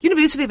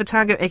University of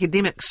Otago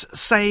academics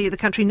say the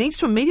country needs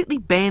to immediately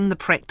ban the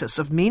practice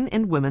of men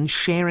and women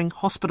sharing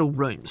hospital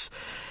rooms.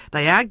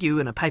 They argue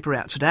in a paper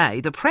out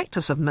today the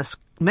practice of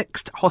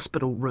mixed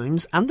hospital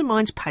rooms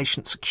undermines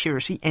patient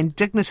security and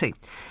dignity.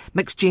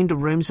 Mixed gender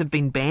rooms have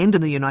been banned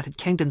in the United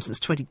Kingdom since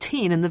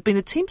 2010, and there have been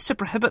attempts to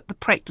prohibit the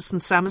practice in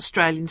some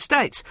Australian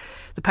states.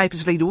 The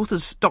paper's lead author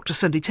is Dr.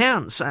 Cindy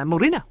Towns.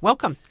 Morena,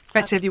 welcome.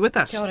 Great to have you with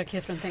us. Kia ora,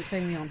 Catherine. Thanks for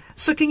having me on.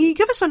 So can you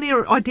give us an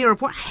idea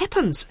of what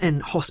happens in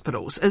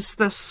hospitals? Is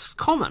this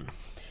common?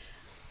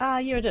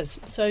 Yeah, it is.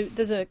 So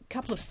there's a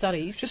couple of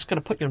studies. Just got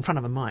to put you in front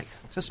of a mic.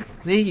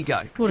 There you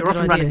go. You're off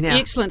and running now.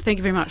 Excellent. Thank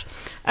you very much.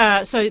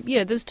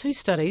 There's two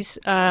studies.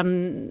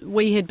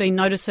 We had been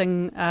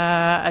noticing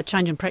a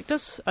change in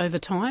practice over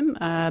time,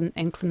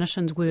 and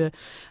clinicians were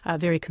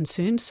very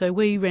concerned. So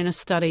we ran a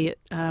study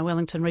at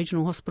Wellington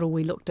Regional Hospital.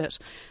 We looked at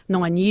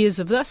 9 years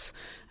of this.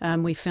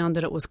 We found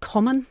that it was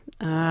common.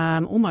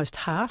 Almost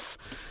half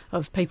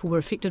of people were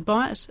affected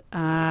by it.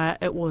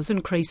 It was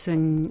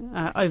increasing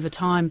over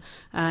time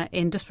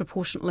and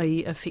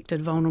disproportionately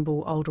affected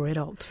vulnerable older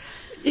adults.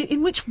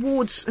 In which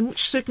wards, in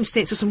which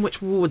circumstances, in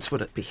which wards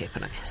would it be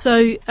happening? So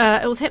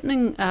it was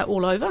happening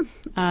all over,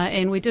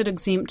 and we did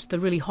exempt the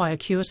really high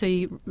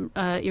acuity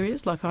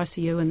areas like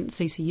ICU and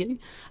CCU.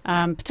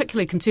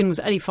 Particularly concerned was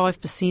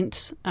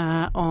 85%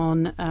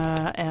 on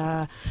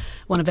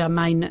one of our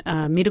main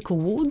medical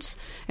wards.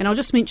 And I'll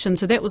just mention,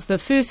 so that was the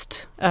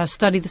first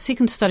study. The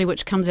second study,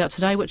 which comes out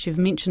today, which you've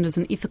mentioned, is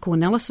an ethical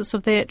analysis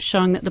of that,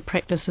 showing that the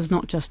practice is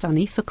not just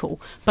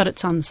unethical, but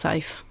it's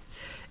unsafe.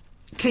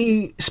 Can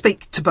you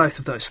speak to both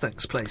of those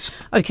things, please?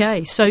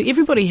 Okay, so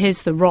everybody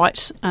has the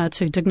right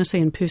to dignity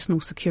and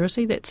personal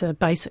security. That's a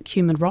basic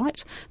human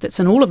right that's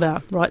in all of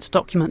our rights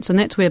documents, and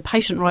that's where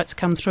patient rights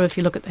come through. If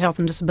you look at the Health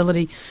and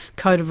Disability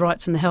Code of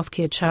Rights and the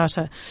Healthcare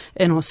Charter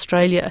in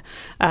Australia,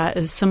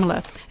 is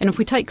similar. And if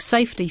we take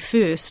safety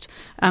first,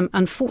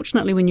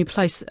 unfortunately when you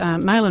place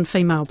male and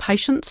female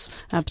patients,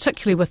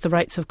 particularly with the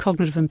rates of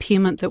cognitive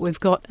impairment that we've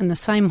got in the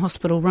same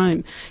hospital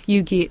room,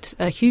 you get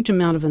a huge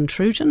amount of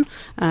intrusion,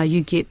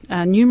 you get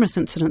numerous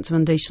incidents of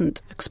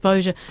indecent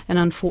exposure, and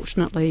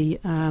unfortunately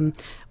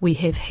we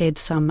have had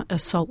some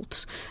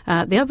assaults.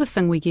 The other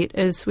thing we get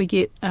is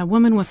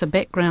women with a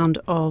background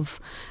of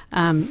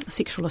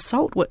sexual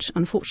assault, which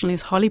unfortunately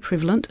is highly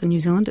prevalent in New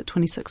Zealand at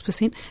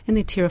 26%, and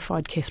they're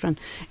terrified, Catherine.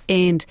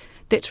 And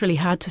that's really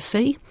hard to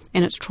see,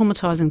 and it's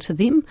traumatising to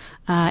them,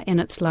 and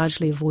it's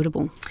largely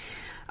avoidable.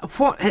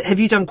 What have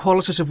you done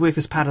qualitative work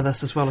as part of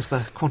this as well as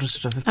the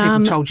quantitative? Have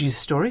people told you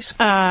stories?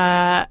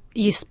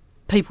 Yes.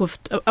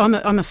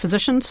 I'm a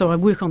physician, so I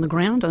work on the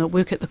ground and I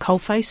work at the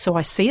coalface, so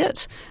I see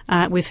it.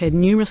 We've had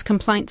numerous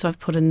complaints. I've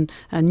put in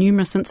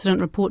numerous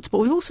incident reports, but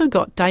we've also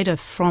got data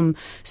from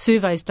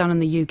surveys done in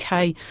the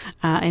UK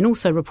and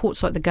also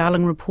reports like the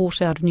Garling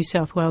report out of New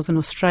South Wales and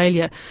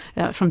Australia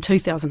from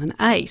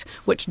 2008,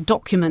 which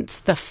documents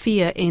the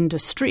fear and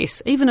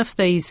distress. Even if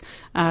these,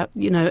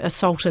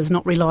 assault is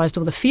not realised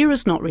or the fear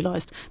is not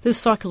realised, there's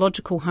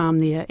psychological harm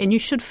there, and you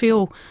should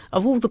feel,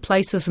 of all the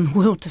places in the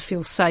world to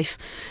feel safe,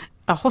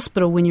 a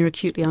hospital when you're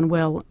acutely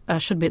unwell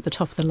should be at the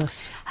top of the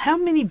list. How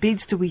many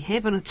beds do we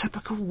have in a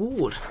typical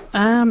ward?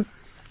 I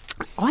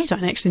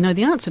don't actually know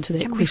the answer to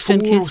that question,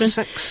 Catherine. 4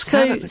 or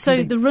 6.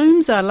 So the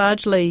rooms are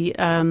largely,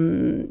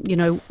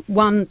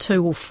 1,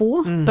 2 or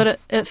 4. But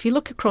if you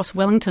look across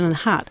Wellington and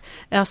Hutt,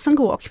 our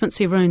single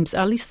occupancy rooms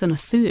are less than a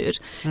third.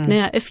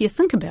 Now, if you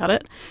think about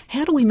it,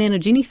 how do we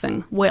manage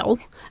anything well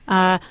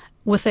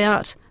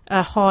without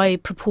a high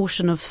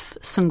proportion of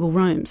single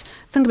rooms?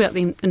 Think about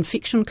the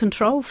infection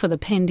control for the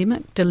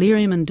pandemic,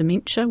 delirium and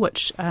dementia,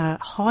 which are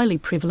highly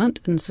prevalent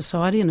in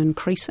society and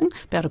increasing,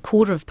 about a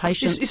quarter of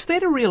patients. Is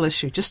that a real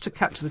issue? Just to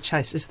cut to the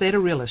chase, is that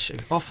a real issue?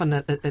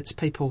 Often it's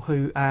people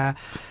who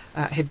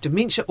have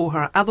dementia or who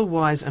are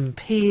otherwise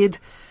impaired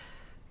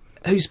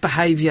whose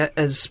behaviour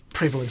is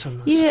prevalent in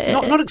this. Yeah,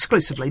 not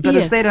exclusively, but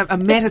is that a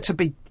matter to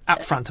be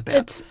upfront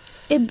about?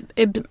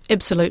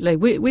 Absolutely.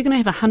 We're going to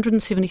have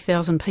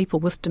 170,000 people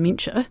with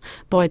dementia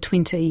by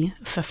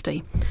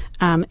 2050.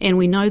 And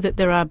we know that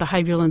there are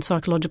behavioural and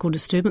psychological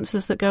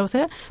disturbances that go with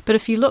that. But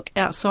if you look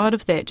outside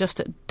of that,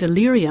 just at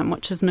delirium,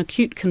 which is an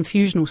acute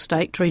confusional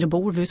state,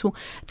 treatable, reversible,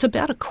 it's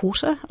about a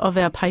quarter of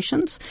our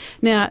patients.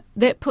 Now,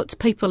 that puts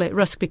people at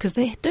risk because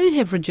they do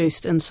have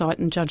reduced insight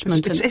and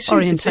judgment and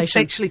orientation. It's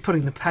actually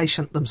putting the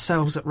patient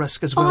themselves at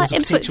risk as well as a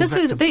potential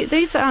victim.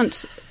 These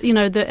aren't,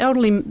 the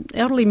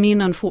elderly men,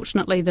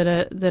 unfortunately,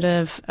 that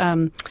have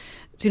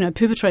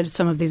perpetrated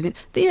some of these events.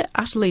 They're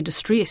utterly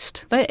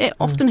distressed. They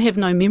often have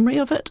no memory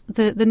of it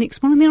the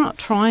next morning. They're not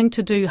trying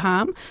to do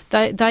harm.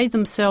 They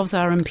themselves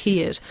are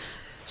impaired.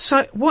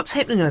 So what's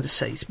happening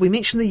overseas? We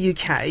mentioned the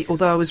UK,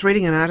 although I was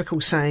reading an article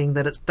saying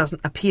that it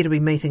doesn't appear to be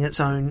meeting its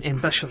own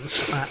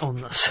ambitions on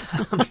this.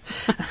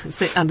 Is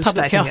that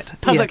understating it?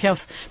 Public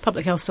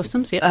health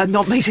systems, yeah.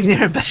 Not meeting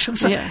their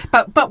ambitions. Yeah.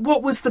 But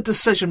what was the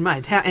decision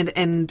made? How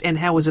and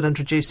how was it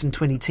introduced in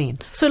 2010?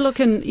 So look,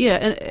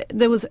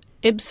 there was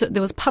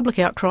public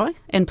outcry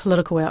and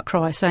political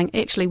outcry saying,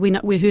 actually,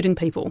 we're hurting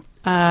people.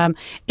 And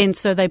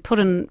so they put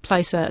in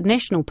place a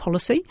national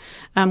policy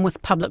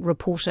with public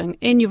reporting.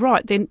 And you're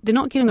right, they're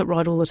not getting it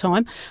right all the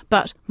time,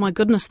 but my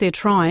goodness, they're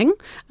trying,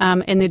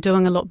 and they're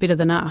doing a lot better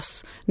than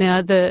us.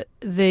 Now, the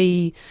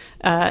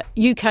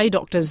UK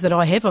doctors that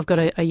I have, I've got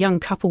a young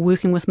couple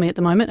working with me at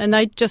the moment, and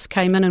they just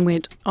came in and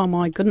went, oh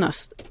my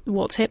goodness,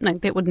 what's happening?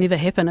 That would never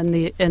happen in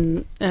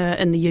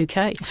the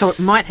UK. So it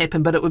might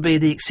happen, but it would be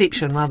the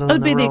exception rather than the rule. It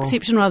would be the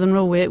exception rather than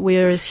rule,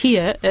 whereas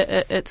here,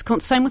 it's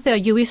same with our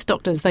US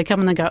doctors. They come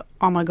and they go,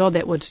 oh my God,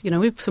 that would, we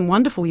have some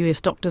wonderful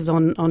US doctors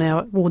on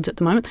our wards at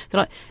the moment.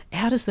 They're like,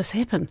 how does this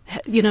happen?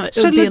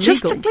 So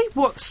logistically,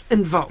 what's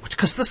involved?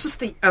 Because this is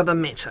the other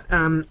matter.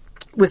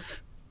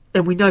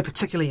 And we know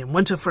particularly in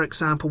winter, for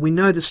example, we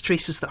know the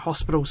stresses that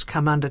hospitals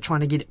come under trying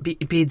to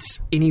get beds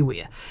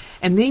anywhere.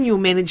 And then you're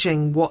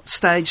managing what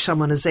stage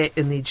someone is at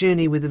in their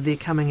journey, whether they're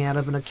coming out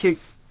of an acute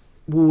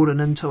ward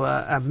and into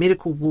a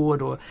medical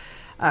ward or...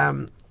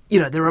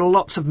 there are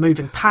lots of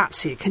moving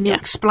parts here. Can you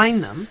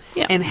explain them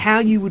and how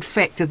you would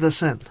factor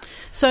this in?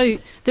 So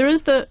there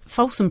is the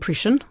false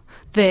impression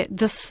that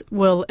this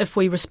will, if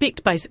we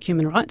respect basic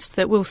human rights,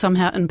 that will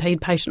somehow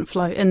impede patient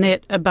flow, and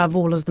that, above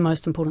all, is the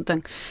most important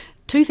thing.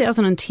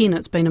 2010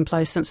 it's been in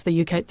place since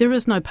the UK. There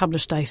is no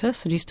published data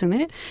suggesting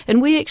that.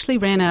 And we actually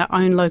ran our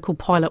own local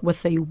pilot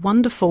with the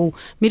wonderful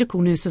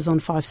medical nurses on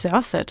 5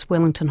 South at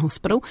Wellington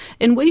Hospital,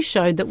 and we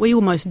showed that we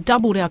almost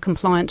doubled our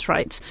compliance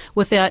rates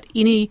without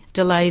any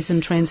delays in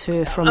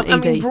transfer from ED. I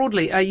mean,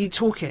 broadly, are you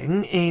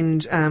talking,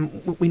 and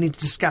we need to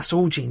discuss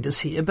all genders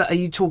here, but are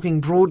you talking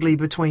broadly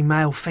between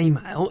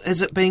male-female?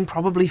 Is it being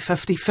probably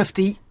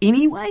 50-50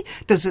 anyway?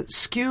 Does it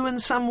skew in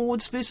some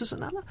wards versus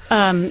another?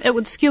 It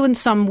would skew in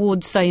some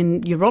wards, say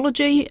in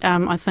urology.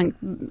 I think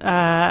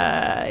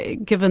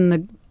given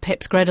the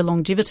perhaps greater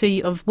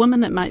longevity of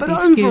women, it might be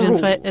skewed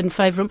in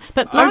favour of them.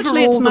 But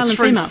largely it's male and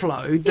female.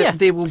 Flow,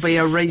 there will be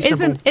a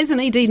reasonable... As an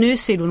ED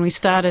nurse said when we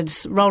started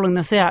rolling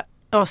this out,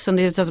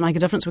 Cindy, it doesn't make a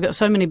difference. We've got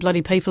so many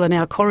bloody people in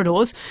our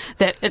corridors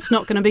that it's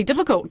not going to be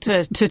difficult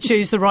to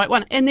choose the right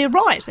one. And they're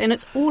right. And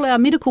it's all our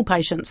medical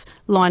patients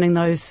lining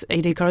those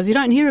ED corridors. You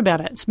don't hear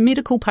about it. It's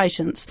medical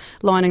patients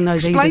lining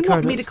those ED corridors. Explain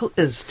what medical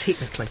is,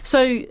 technically.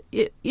 So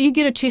you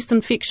get a chest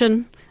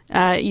infection,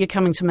 you're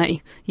coming to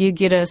me. You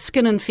get a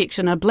skin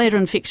infection, a bladder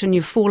infection,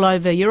 you fall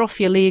over, you're off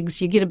your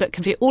legs, you get a bit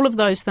confused, all of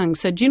those things.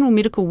 So general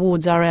medical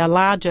wards are our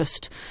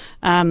largest,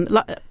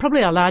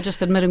 probably our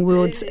largest admitting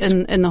wards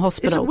in the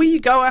hospital. Is it where you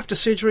go after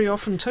surgery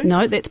often too?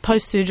 No, that's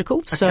post-surgical.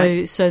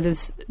 Okay. So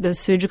there's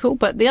surgical.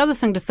 But the other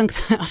thing to think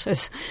about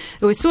is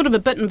it was sort of a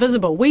bit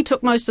invisible. We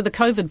took most of the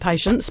COVID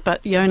patients,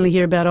 but you only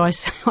hear about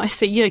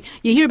ICU.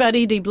 You hear about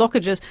ED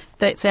blockages,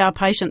 that's our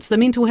patients. The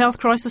mental health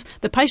crisis,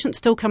 the patients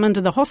still come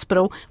into the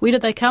hospital. Where do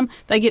they come?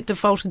 They get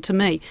defaulted to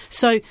me.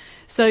 So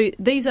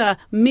these are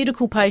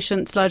medical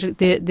patients, largely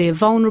they're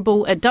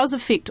vulnerable. It does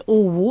affect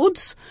all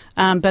wards,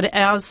 but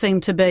ours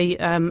seem to be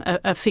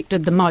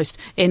affected the most.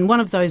 And one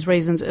of those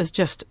reasons is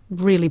just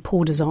really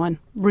poor design.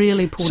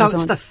 Really poor design. So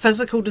it's the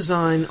physical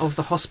design of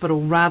the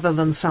hospital rather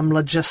than some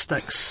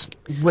logistics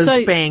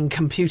whiz-bang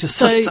computer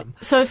system.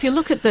 So if you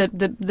look at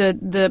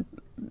the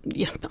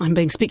I'm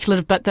being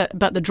speculative, but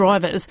the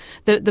drivers,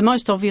 the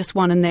most obvious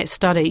one in that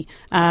study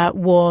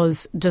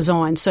was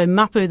design. So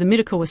MAPU, the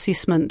medical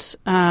assessment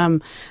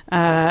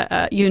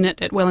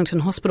unit at Wellington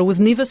Hospital, was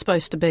never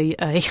supposed to be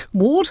a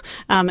ward.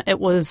 It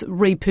was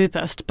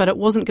repurposed, but it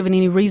wasn't given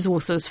any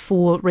resources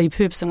for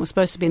repurposing. It was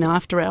supposed to be an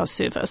after-hours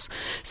service.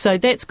 So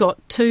that's got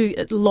two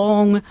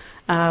long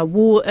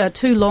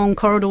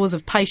corridors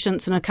of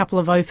patients and a couple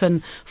of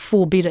open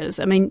 4-bedders.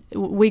 I mean,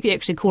 we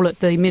actually call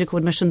it the medical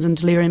admissions and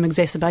delirium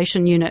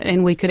exacerbation unit,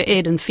 and we could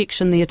add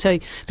infection there too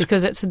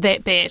because it's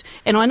that bad.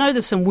 And I know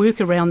there's some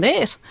work around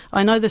that.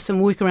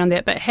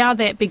 But how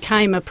that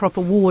became a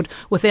proper ward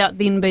without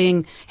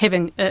then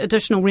having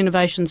additional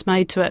renovations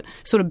made to it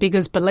sort of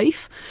beggars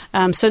belief.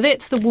 So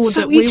that's the ward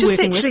that we're working with.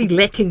 So we're just actually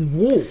lacking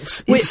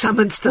walls in some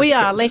instances. We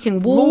are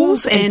lacking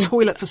walls and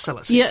toilet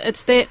facilities. Yeah,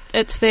 it's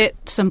that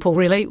simple,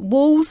 really.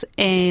 Walls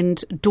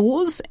and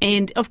doors,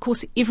 and of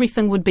course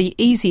everything would be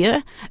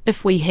easier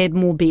if we had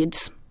more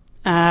beds.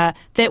 That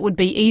would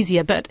be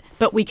easier, but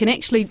we've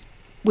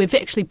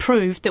actually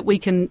proved that we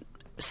can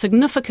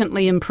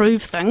significantly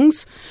improve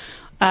things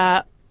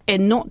and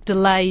not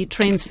delay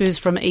transfers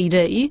from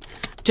ED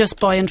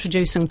just by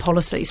introducing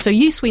policy. So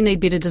yes, we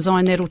need better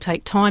design, that'll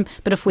take time,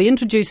 but if we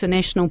introduce a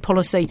national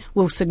policy,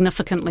 we'll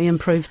significantly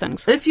improve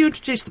things. If you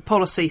introduce the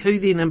policy, who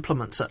then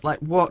implements it? Like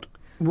what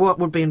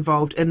would be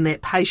involved in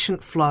that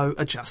patient flow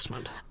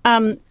adjustment?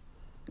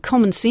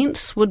 common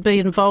sense would be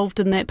involved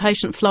in that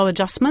patient flow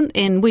adjustment,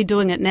 and we're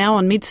doing it now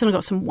on medicine. I've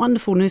got some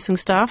wonderful nursing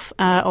staff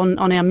on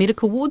our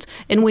medical wards,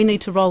 and we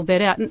need to roll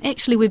that out. And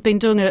actually, we've been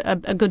doing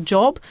a good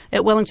job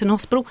at Wellington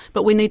Hospital,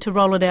 but we need to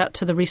roll it out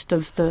to the rest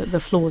of the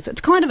floors.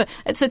 It's kind of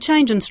it's a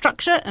change in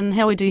structure and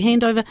how we do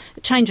handover,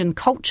 a change in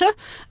culture,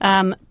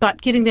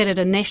 but getting that at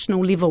a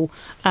national level,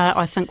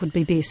 I think, would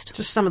be best.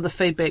 Just some of the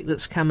feedback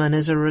that's come in.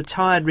 As a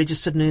retired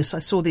registered nurse, I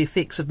saw the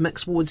effects of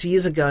mixed wards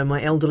years ago.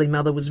 My elderly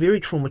mother was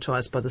very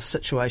traumatised by this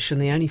situation,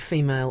 the only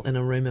female in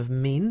a room of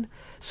men.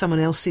 Someone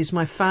else says,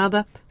 my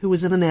father, who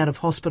was in and out of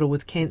hospital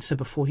with cancer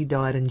before he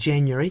died in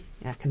January,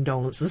 our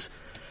condolences,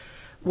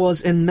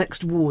 was in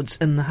mixed wards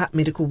in the Hutt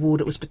Medical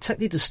Ward. It was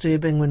particularly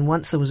disturbing when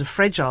once there was a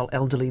fragile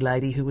elderly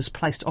lady who was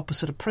placed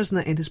opposite a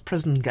prisoner and his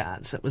prison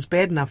guards. It was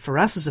bad enough for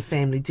us as a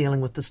family dealing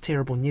with this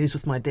terrible news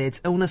with my dad's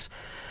illness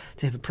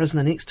to have a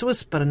prisoner next to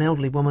us, but an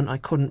elderly woman, I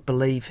couldn't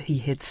believe he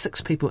had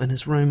 6 people in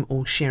his room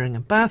all sharing a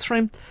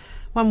bathroom.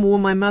 One more,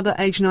 my mother,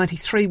 aged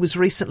 93, was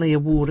recently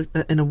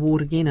in a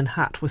ward again in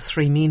Hutt with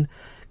 3 men.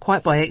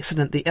 Quite by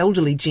accident, the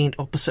elderly gent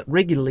opposite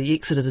regularly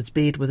exited his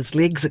bed with his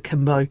legs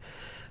akimbo.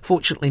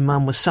 Fortunately,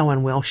 Mum was so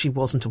unwell she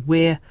wasn't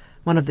aware.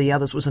 One of the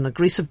others was an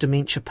aggressive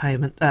dementia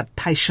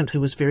patient who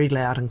was very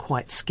loud and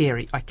quite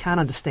scary. I can't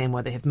understand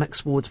why they have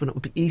mixed wards when it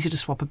would be easy to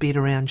swap a bed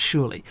around,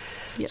 surely.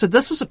 Yep. So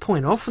this is a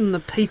point.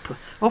 Often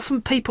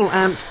people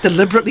aren't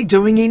deliberately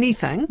doing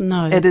anything.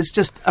 No. It is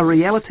just a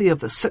reality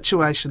of the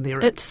situation they're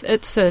in. It's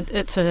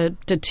a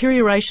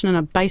deterioration in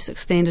a basic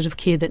standard of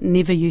care that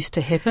never used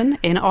to happen.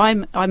 And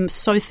I'm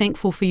so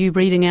thankful for you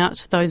reading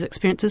out those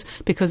experiences,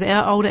 because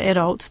our older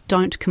adults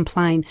don't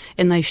complain,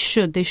 and they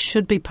should. There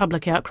should be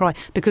public outcry,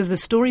 because the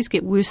stories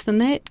get worse than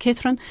that,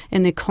 Catherine,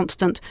 and they're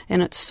constant,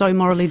 and it's so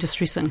morally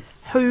distressing.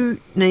 Who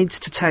needs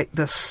to take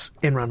this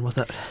and run with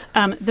it?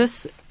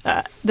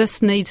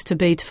 This needs to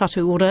be Te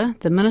Whatu Ora,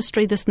 the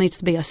ministry. This needs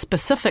to be a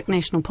specific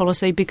national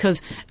policy,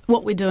 because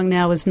what we're doing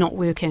now is not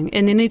working,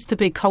 and there needs to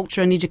be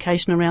culture and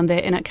education around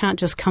that, and it can't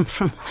just come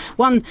from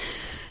one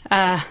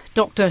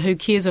doctor who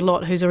cares a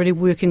lot, who's already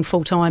working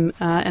full-time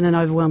in an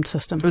overwhelmed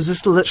system. Was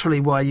this literally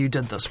why you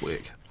did this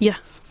work? Yeah.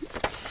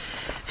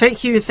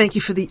 Thank you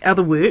for the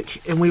other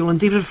work, and we will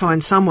endeavour to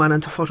find someone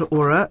in Te Whatu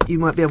Ora. You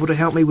might be able to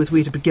help me with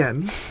where to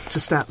begin to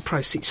start the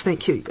process.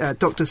 Thank you,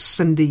 Dr.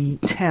 Cindy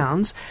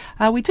Towns.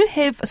 We do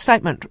have a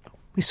statement,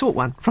 we sought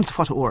one, from Te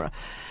Whatu Ora,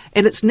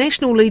 and it's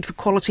National Lead for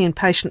Quality and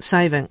Patient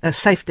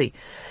Safety.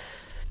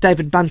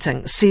 David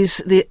Bunting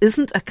says there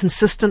isn't a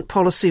consistent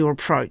policy or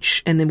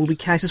approach, and there will be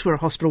cases where a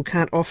hospital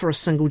can't offer a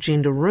single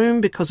gender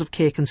room because of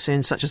care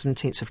concerns such as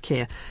intensive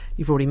care.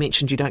 You've already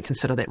mentioned you don't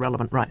consider that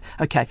relevant, right?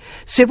 Okay.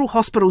 Several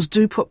hospitals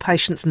do put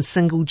patients in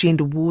single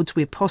gender wards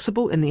where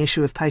possible, and the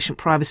issue of patient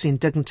privacy and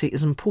dignity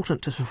is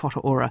important to Te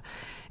Whatu Ora.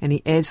 And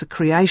he adds the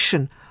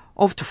creation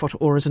of Te Whatu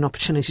Ora as an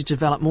opportunity to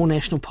develop more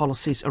national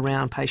policies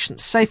around patient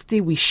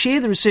safety. We share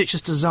the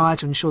researchers' desire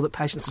to ensure that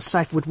patients are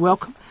safe. Would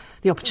welcome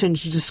the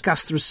opportunity to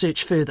discuss the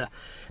research further.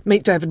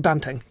 Meet David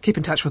Bunting. Keep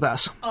in touch with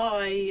us.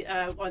 I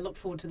look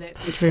forward to that.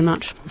 Thank you very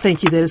much.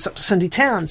 Thank you. That is Dr. Cindy Towns.